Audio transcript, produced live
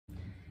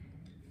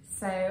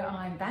So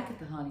I'm back at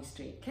the Harley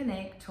Street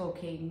Clinic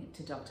talking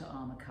to Dr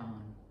Aamer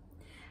Khan,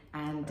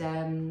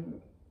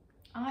 and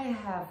I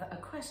have a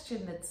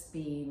question that's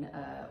been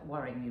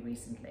worrying me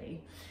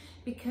recently,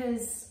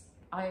 because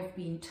I've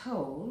been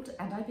told,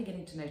 and I'm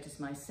beginning to notice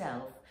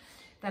myself,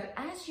 that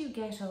as you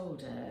get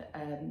older,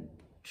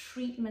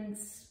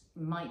 treatments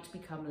might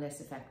become less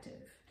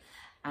effective.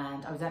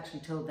 And I was actually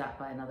told that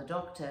by another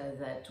doctor,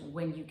 that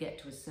when you get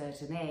to a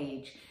certain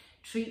age,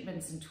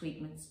 treatments and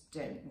tweakments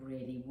don't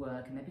really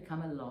work and they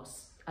become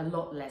a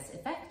lot less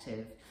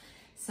effective.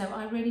 So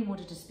I really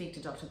wanted to speak to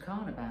Dr.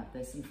 Khan about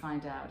this and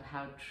find out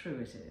how true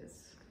it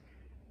is.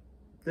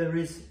 There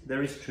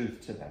is truth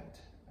to that.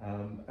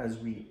 As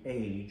we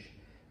age,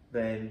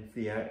 then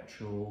the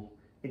actual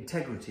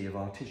integrity of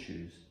our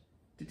tissues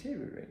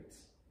deteriorates.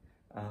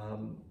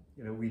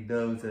 We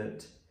know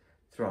that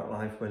throughout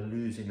life we're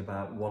losing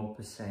about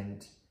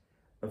 1%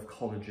 of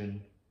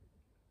collagen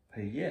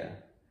per year,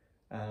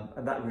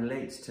 and that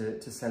relates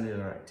to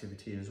cellular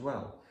activity as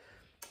well.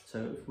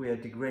 So if we are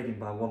degrading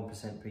by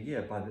 1% per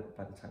year, by the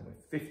time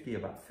we're 50,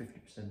 about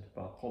 50% of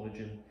our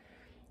collagen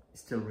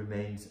still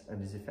remains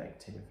and is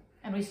effective.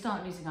 And we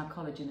start losing our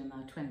collagen in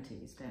our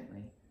 20s, don't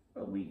we?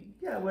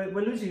 Well,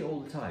 we're losing it all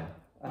the time.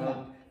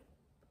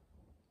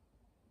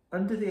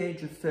 Under the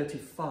age of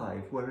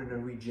 35, we're in a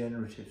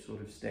regenerative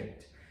sort of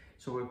state.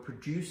 So we're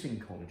producing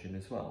collagen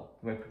as well.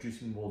 We're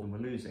producing more than we're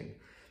losing.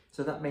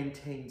 So that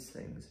maintains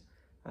things.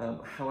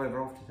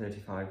 However, after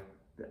 35,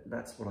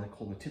 that's what I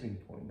call the tipping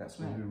point. That's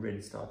when we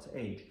really start to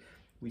age.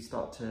 We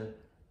start to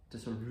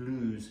sort of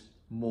lose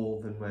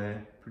more than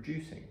we're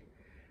producing.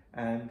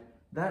 And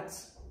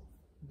that's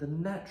the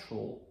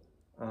natural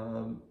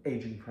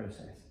aging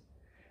process.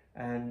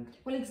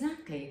 Well,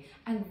 exactly.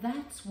 And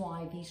that's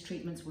why these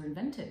treatments were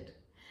invented.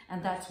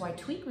 And that's why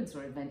tweakments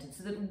were invented,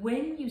 so that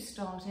when you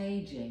start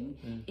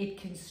aging, it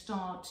can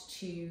start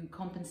to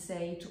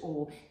compensate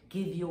or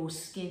give your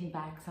skin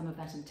back some of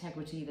that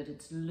integrity that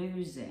it's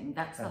losing.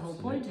 That's the whole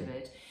point of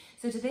it.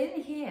 So to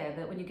then hear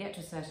that when you get to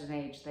a certain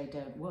age, they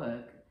don't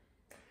work.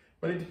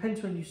 Well, it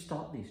depends when you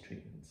start these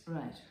treatments.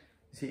 Right.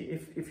 See,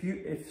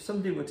 if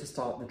somebody were to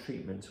start the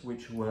treatments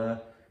which were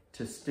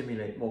to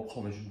stimulate more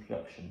collagen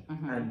production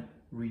and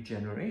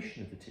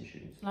regeneration of the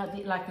tissues,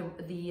 like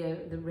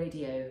the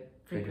radio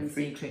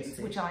frequency treatments,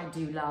 which I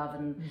do love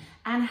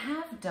and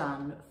have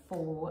done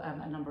for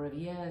a number of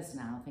years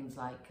now, things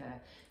like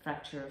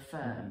fracture of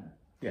fern.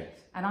 Yes.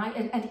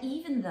 And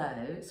even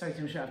though, sorry to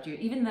interrupt you,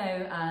 even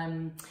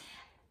though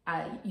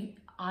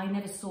I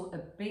never saw a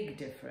big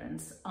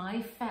difference,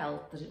 I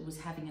felt that it was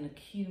having an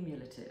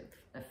accumulative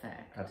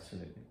effect.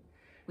 Absolutely.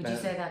 Would you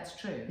say that's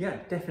true? Yeah,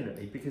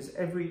 definitely, because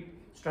every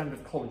strand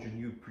of collagen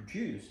you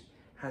produce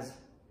has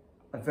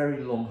a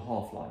very long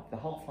half-life. The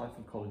half-life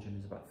of collagen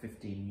is about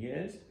 15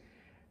 years.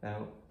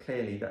 Now,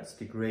 clearly that's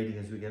degrading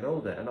as we get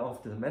older, and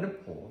after the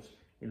menopause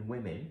in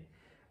women,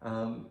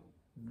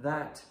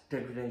 that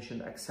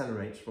degradation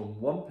accelerates from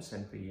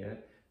 1% per year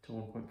to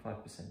 1.5%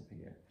 per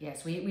year.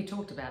 Yes, we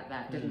talked about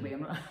that, didn't we,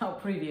 in our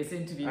previous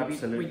interview?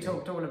 Absolutely. We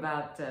talked all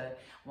about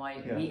why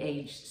we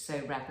aged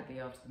so rapidly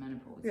after the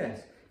menopause.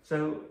 Yes,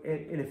 so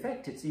in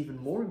effect it's even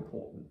more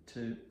important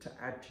to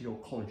add to your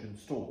collagen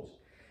stores.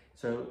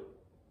 So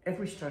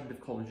every strand of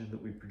collagen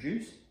that we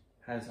produce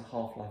has a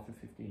half-life of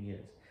 15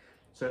 years.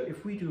 So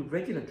if we do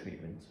regular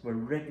treatments, we're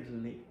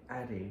regularly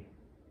adding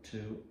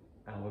to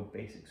our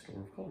basic store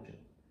of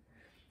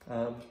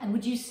collagen. And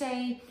would you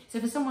say, so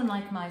for someone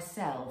like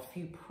myself,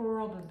 who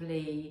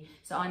probably,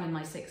 so I'm in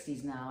my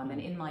 60s now, and then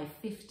in my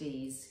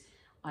 50s,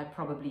 I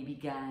probably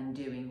began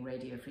doing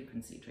radio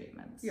frequency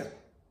treatments. Yeah.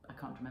 I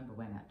can't remember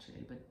when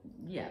actually, but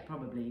yeah,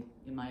 probably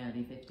in my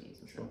early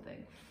 50s or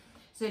something.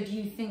 So do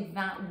you think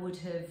that would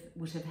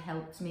have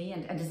helped me?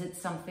 And is it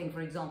something,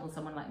 for example,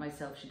 someone like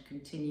myself should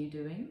continue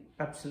doing?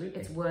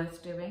 Absolutely. It's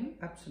worth doing?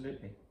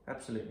 Absolutely,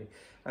 absolutely.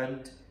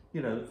 And,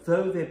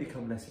 though they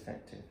become less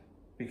effective,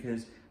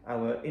 because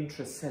our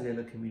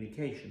intracellular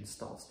communication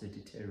starts to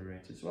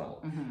deteriorate as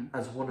well,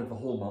 as one of the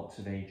hallmarks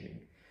of aging.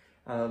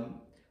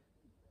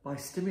 By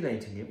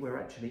stimulating it, we're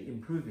actually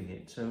improving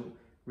it. So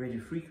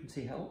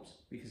radiofrequency helps,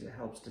 because it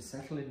helps to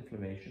settle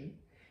inflammation.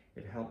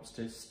 It helps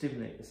to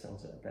stimulate the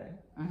cells that are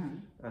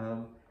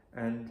there,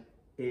 and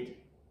it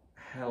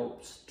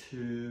helps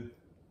to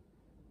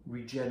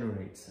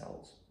regenerate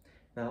cells.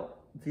 Now,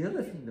 the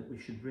other thing that we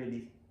should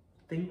really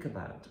think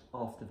about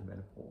after the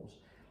menopause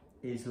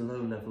is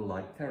low-level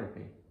light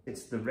therapy.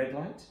 It's the red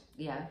light,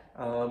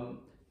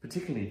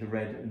 particularly the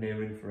red and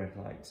near-infrared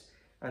lights.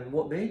 And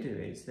what they do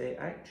is they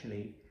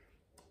actually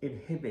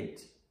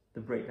inhibit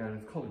the breakdown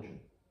of collagen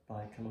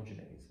by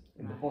collagenase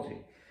in the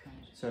body.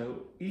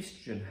 So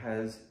estrogen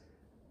has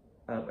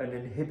an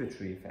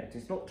inhibitory effect.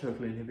 It's not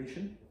total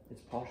inhibition, it's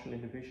partial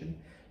inhibition.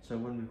 So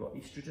when we've got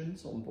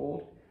estrogens on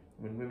board,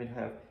 when women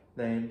have,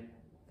 then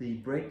the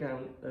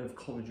breakdown of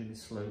collagen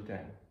is slowed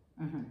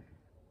down.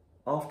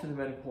 After the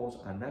menopause,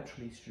 our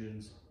natural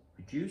estrogens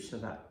reduce, so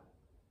that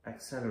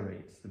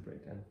accelerates the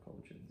breakdown of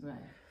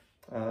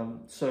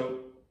collagen.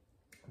 So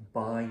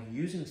by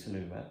using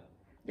Saluma,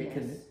 it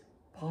can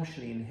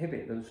partially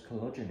inhibit those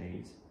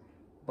collagenase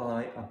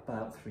by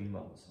about 3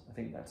 months. I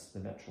think that's the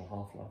natural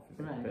half-life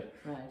of it.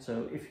 Right, right.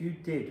 So if you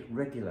did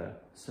regular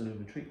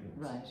Saluma treatments,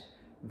 right,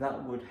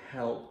 that would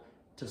help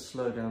to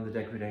slow down the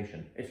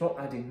degradation. It's not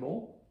adding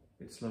more,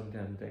 it's slowing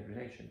down the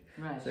degradation.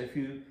 right. So if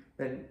you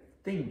then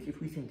if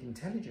we think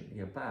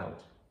intelligently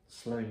about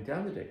slowing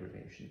down the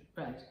degradation,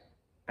 right,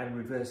 and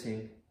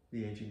reversing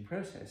the aging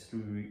process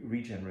through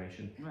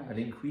regeneration right, and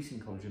increasing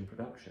collagen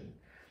production,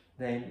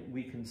 then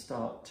we can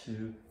start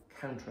to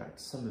counteract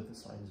some of the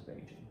signs of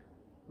aging.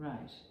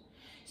 right.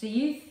 So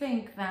you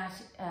think that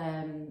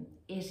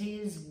it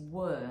is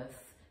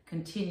worth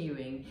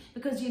continuing,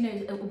 because, you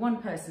know,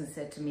 one person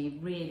said to me,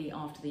 really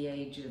after the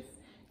age of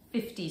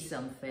 50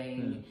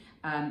 something,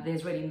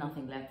 there's really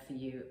nothing left for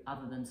you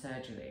other than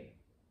surgery.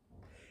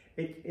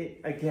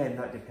 Again,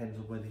 that depends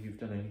on whether you've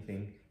done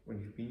anything when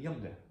you've been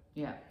younger.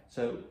 Yeah.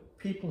 So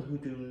people who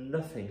do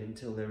nothing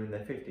until they're in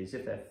their 50s,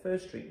 if their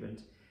first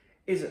treatment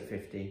is at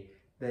 50,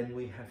 then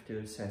we have to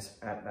assess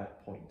at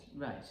that point.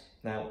 Right.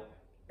 Now,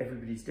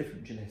 everybody's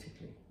different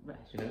genetically. Right.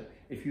 You know,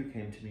 if you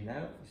came to me now,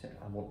 you said,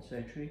 I want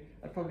surgery,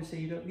 I'd probably say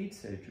you don't need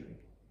surgery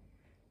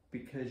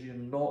because you're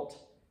not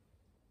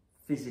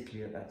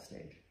physically at that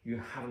stage.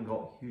 You haven't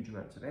got huge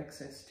amounts of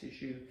excess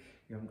tissue,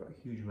 you haven't got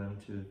a huge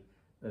amount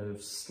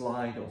of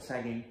slide or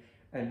sagging,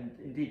 and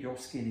indeed your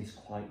skin is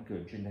quite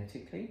good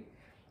genetically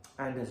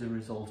and as a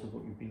result of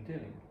what you've been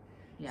doing.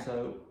 Yeah.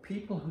 So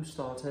people who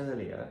start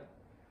earlier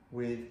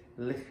with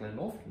little and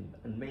often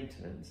and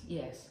maintenance,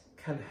 yes,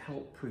 can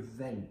help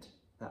prevent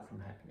that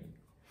from happening.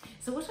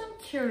 So what I'm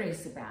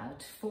curious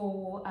about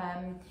for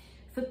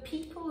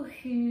people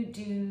who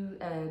do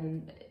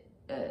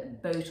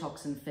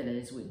Botox and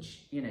fillers,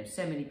 which, you know,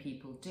 so many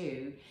people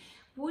do,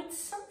 would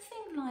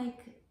something like,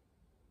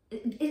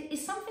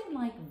 is something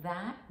like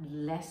that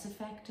less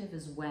effective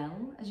as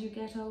well as you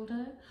get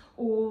older,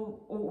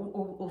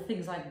 or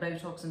things like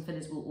Botox and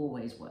fillers will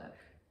always work?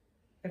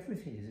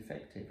 Everything is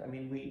effective. I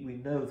mean, we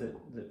know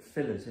that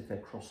fillers, if they're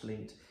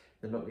cross-linked,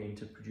 they're not going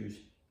to produce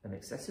an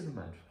excessive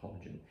amount of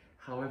collagen.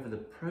 However, the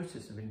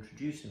process of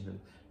introducing them,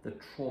 the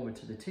trauma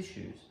to the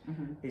tissues,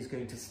 is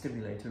going to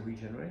stimulate a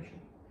regeneration.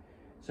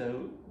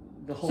 So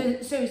the whole...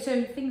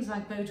 So things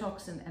like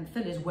Botox and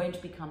fillers won't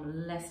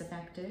become less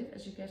effective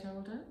as you get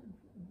older?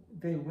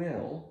 They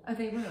will. Oh,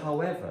 they will.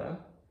 However,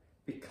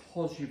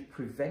 because you've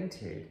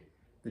prevented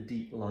the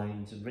deep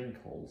lines and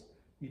wrinkles,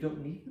 you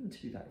don't need them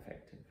to be that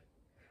effective.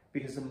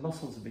 Because the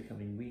muscles are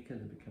becoming weaker,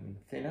 they're becoming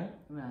thinner.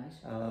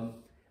 Right.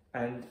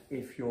 And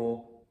if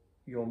your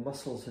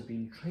muscles have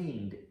been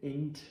trained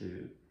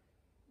into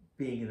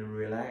being in a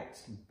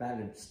relaxed,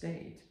 balanced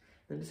state,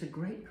 then it's a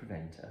great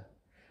preventer.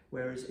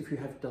 Whereas if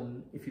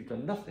you've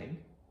done nothing,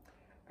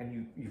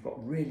 and you've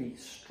got really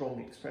strong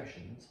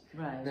expressions,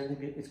 right, then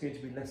it's going to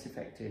be less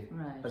effective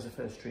right, as a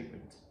first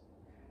treatment.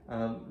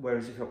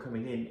 Whereas if you're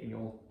coming in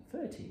your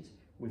 30s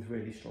with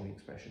really strong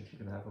expressions, you're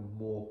going to have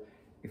a more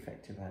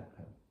effective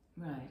outcome.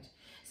 Right.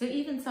 So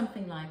even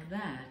something like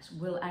that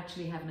will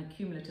actually have an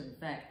accumulative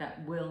effect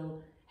that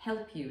will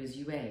help you as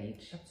you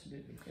age.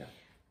 Absolutely, yeah.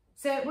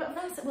 So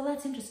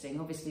that's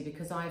interesting, obviously,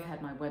 because I've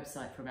had my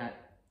website for about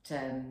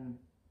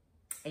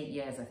 8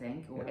 years, I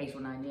think, or 8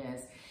 or 9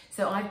 years.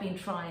 So I've been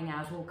trying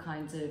out all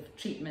kinds of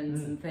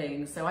treatments and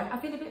things. So I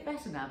feel a bit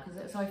better now,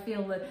 because I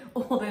feel that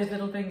all those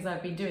little things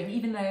I've been doing,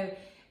 even though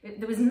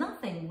there was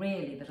nothing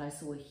really that I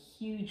saw a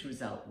huge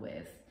result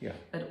with,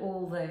 but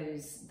all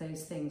those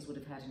things would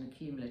have had an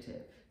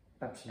accumulative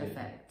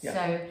effect. Yeah.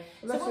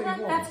 So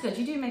that's good.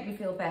 You do make me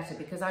feel better,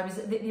 because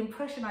the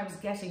impression I was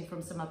getting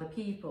from some other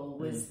people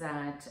was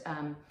that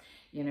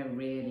you know,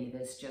 really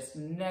there's just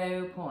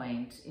no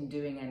point in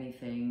doing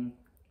anything.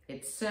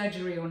 It's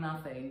surgery or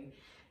nothing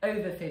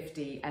over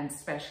 50, and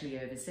especially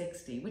over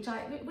 60,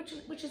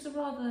 which is a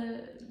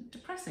rather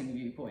depressing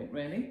viewpoint,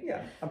 really.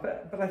 Yeah,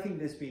 but I think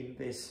there's been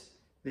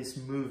this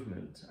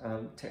movement.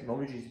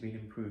 Technology's been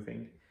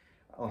improving,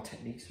 our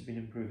techniques have been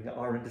improving,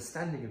 our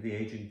understanding of the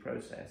aging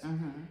process,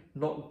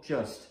 not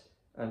just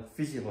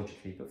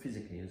physiologically but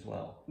physically as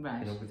well. Right.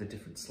 You know, with the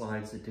different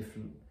slides, the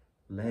different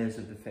layers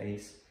of the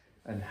face,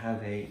 and how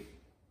they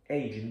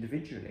age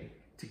individually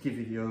to give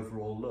you the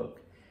overall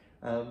look.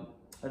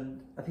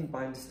 And I think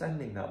by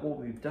understanding that, what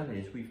we've done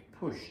is we've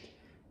pushed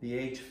the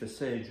age for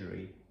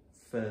surgery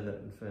further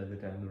and further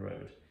down the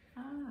road.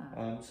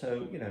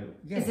 So, you know,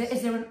 yes.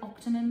 Is there an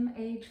optimum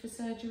age for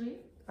surgery?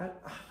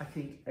 I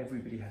think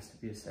everybody has to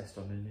be assessed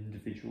on an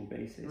individual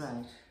basis,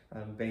 right,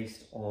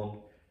 based on,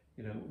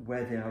 you know,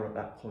 where they are at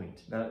that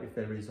point. Now, if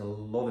there is a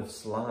lot of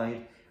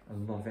slide, a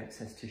lot of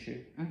excess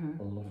tissue,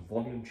 a lot of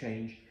volume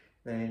change,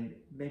 then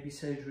maybe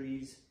surgery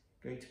is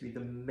going to be the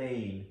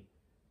main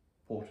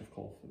port of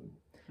call for them.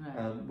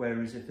 Right.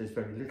 Whereas if there's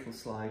very little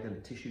slide and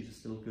the tissues are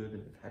still good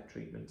and they've had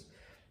treatments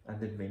and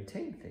they've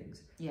maintained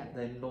things,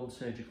 then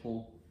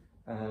non-surgical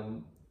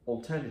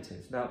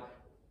alternatives. Now,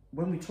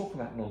 when we talk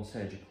about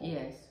non-surgical,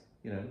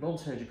 you know,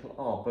 non-surgical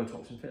are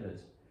Botox and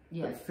fillers.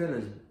 But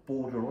fillers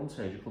border on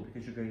surgical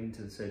because you're going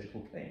into the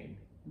surgical plane.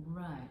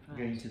 Right.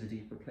 Going into the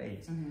deeper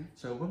planes.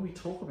 So when we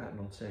talk about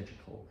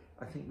non-surgical,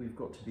 I think we've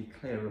got to be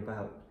clear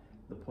about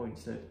the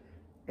points that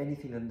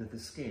anything under the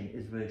skin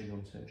is verging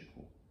on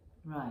surgical.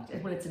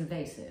 Right. Well, it's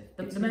invasive.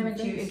 The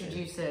moment you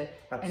introduce a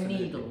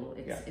needle,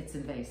 it's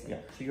invasive. Yeah.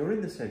 So you're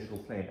in the surgical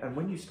plane, and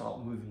when you start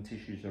moving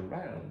tissues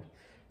around,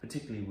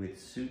 particularly with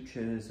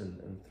sutures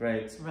and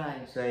threads,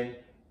 then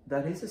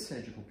that is a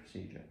surgical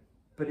procedure.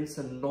 But it's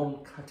a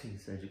non-cutting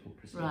surgical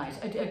procedure.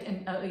 Right.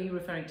 And are you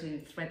referring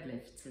to thread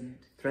lifts and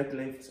thread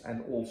lifts,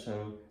 and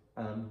also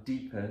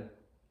deeper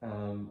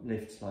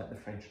lifts like the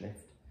French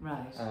lift?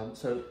 Right.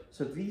 So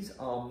these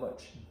are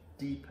much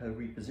deeper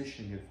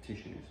repositioning of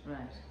tissues.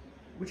 Right.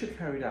 Which are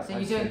carried out. So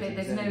you don't.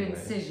 There's no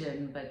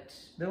incision, but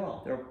there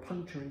are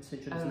puncture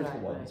incisions, little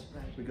ones.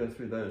 Right. We go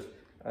through those.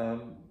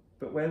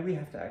 But where we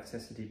have to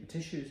access the deeper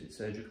tissues, it's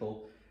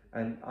surgical.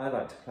 And I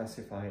like to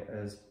classify it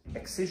as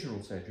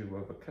excisional surgery,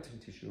 where we're cutting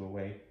tissue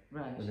away,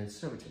 and there's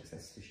so much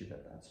excess tissue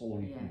that's all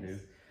you can do.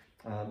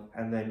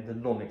 And then the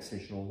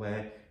non-excisional,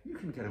 where you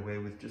can get away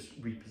with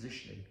just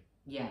repositioning.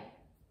 Yeah.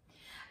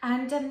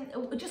 And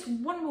just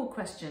one more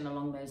question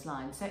along those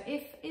lines. So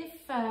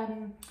if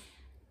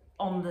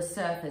on the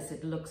surface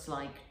it looks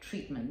like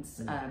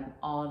treatments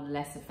are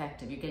less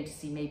effective, you're going to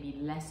see maybe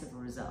less of a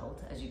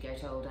result as you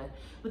get older,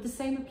 would the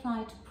same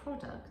apply to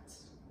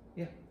products?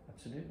 Yeah,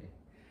 absolutely.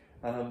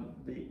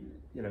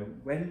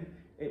 When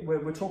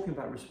we're talking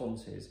about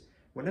responses,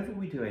 whenever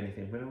we do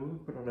anything, whenever we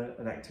put on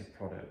an active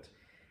product,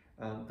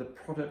 the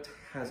product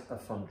has a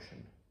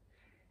function.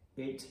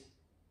 It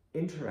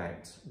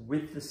interacts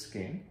with the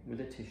skin, with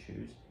the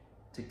tissues,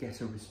 to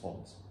get a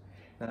response.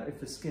 Now,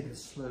 if the skin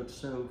has slowed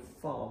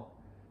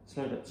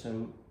up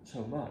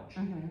so much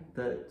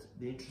that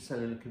the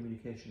intracellular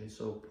communication is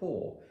so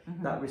poor,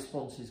 that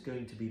response is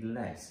going to be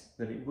less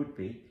than it would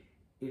be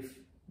if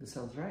the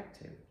cells are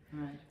active.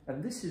 Right.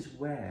 And this is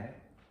where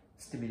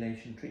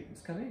stimulation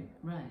treatments come in.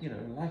 Right.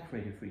 Like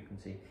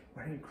radiofrequency,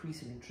 we're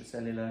increasing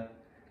intracellular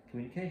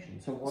communication.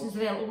 So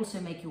they'll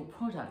also make your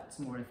products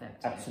more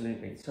effective.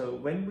 Absolutely. So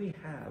when we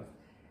have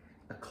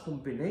a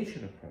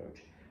combination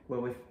approach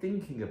where we're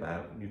thinking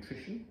about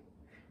nutrition,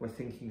 we're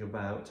thinking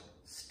about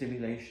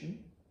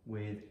stimulation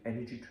with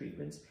energy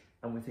treatments,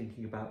 and we're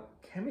thinking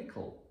about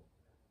chemical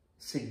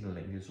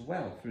signalling as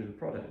well through the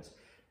products,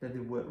 then they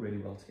work really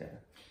well together.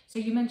 So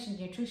you mentioned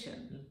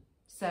nutrition.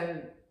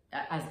 So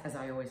as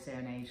I always say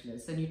on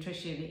Ageless, so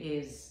nutrition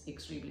is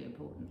extremely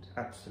important.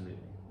 Absolutely,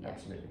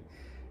 absolutely.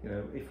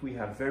 If we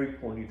have very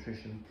poor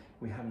nutrition,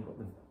 we haven't got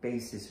the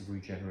basis of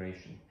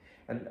regeneration.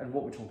 And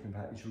what we're talking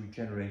about is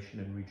regeneration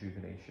and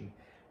rejuvenation,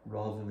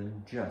 rather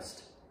than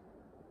just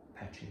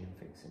patching and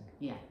fixing.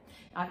 Yeah,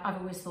 I've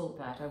always thought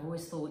that. I've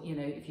always thought,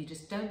 if you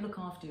just don't look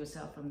after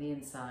yourself from the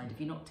inside, if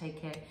you not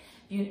take care,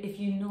 if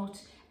you're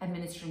not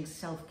administering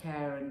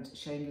self-care and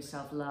showing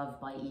yourself love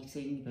by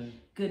eating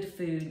good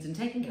foods and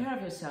taking care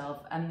of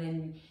yourself, and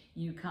then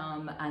you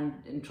come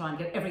and try and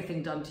get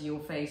everything done to your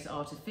face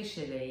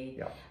artificially.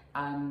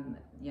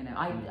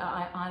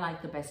 I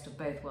like the best of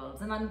both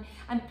worlds, and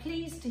I'm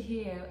pleased to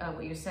hear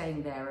what you're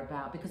saying there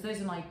about, because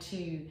those are my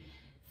two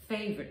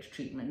favourite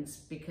treatments,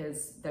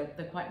 because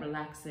they're quite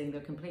relaxing,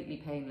 they're completely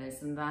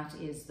painless, and that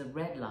is the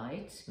red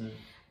light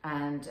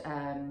and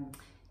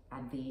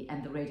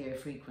the radio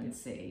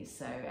frequency.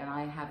 So, and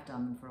I have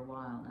done them for a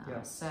while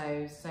now.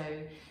 So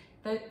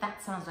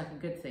that sounds like a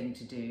good thing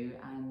to do,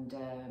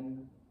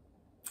 and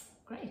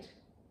great.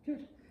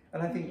 Good.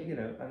 And I think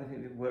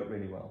they work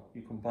really well.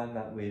 You combine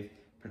that with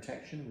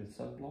protection, with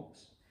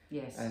sunblocks.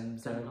 Yes. And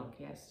sunblock.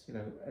 Yes.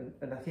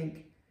 And I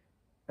think.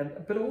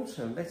 But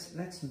also,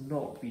 let's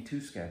not be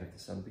too scared of the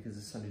sun, because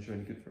the sun is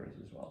really good for us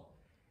as well,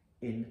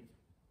 in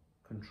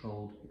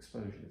controlled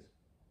exposures.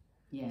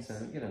 Yes. So,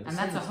 and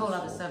that's a whole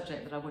other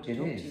subject that I want to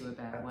talk to you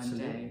about one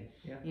day.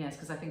 Yeah. Yes,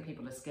 because I think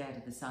people are scared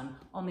of the sun.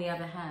 On the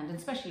other hand, and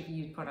especially if you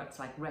use products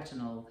like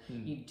retinol,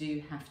 you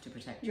do have to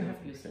protect your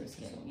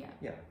skin.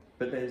 Yeah.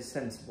 But there's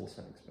sensible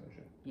sun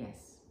exposure.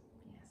 Yes.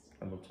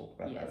 And we'll talk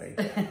about that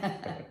later.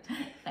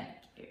 Thank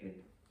you.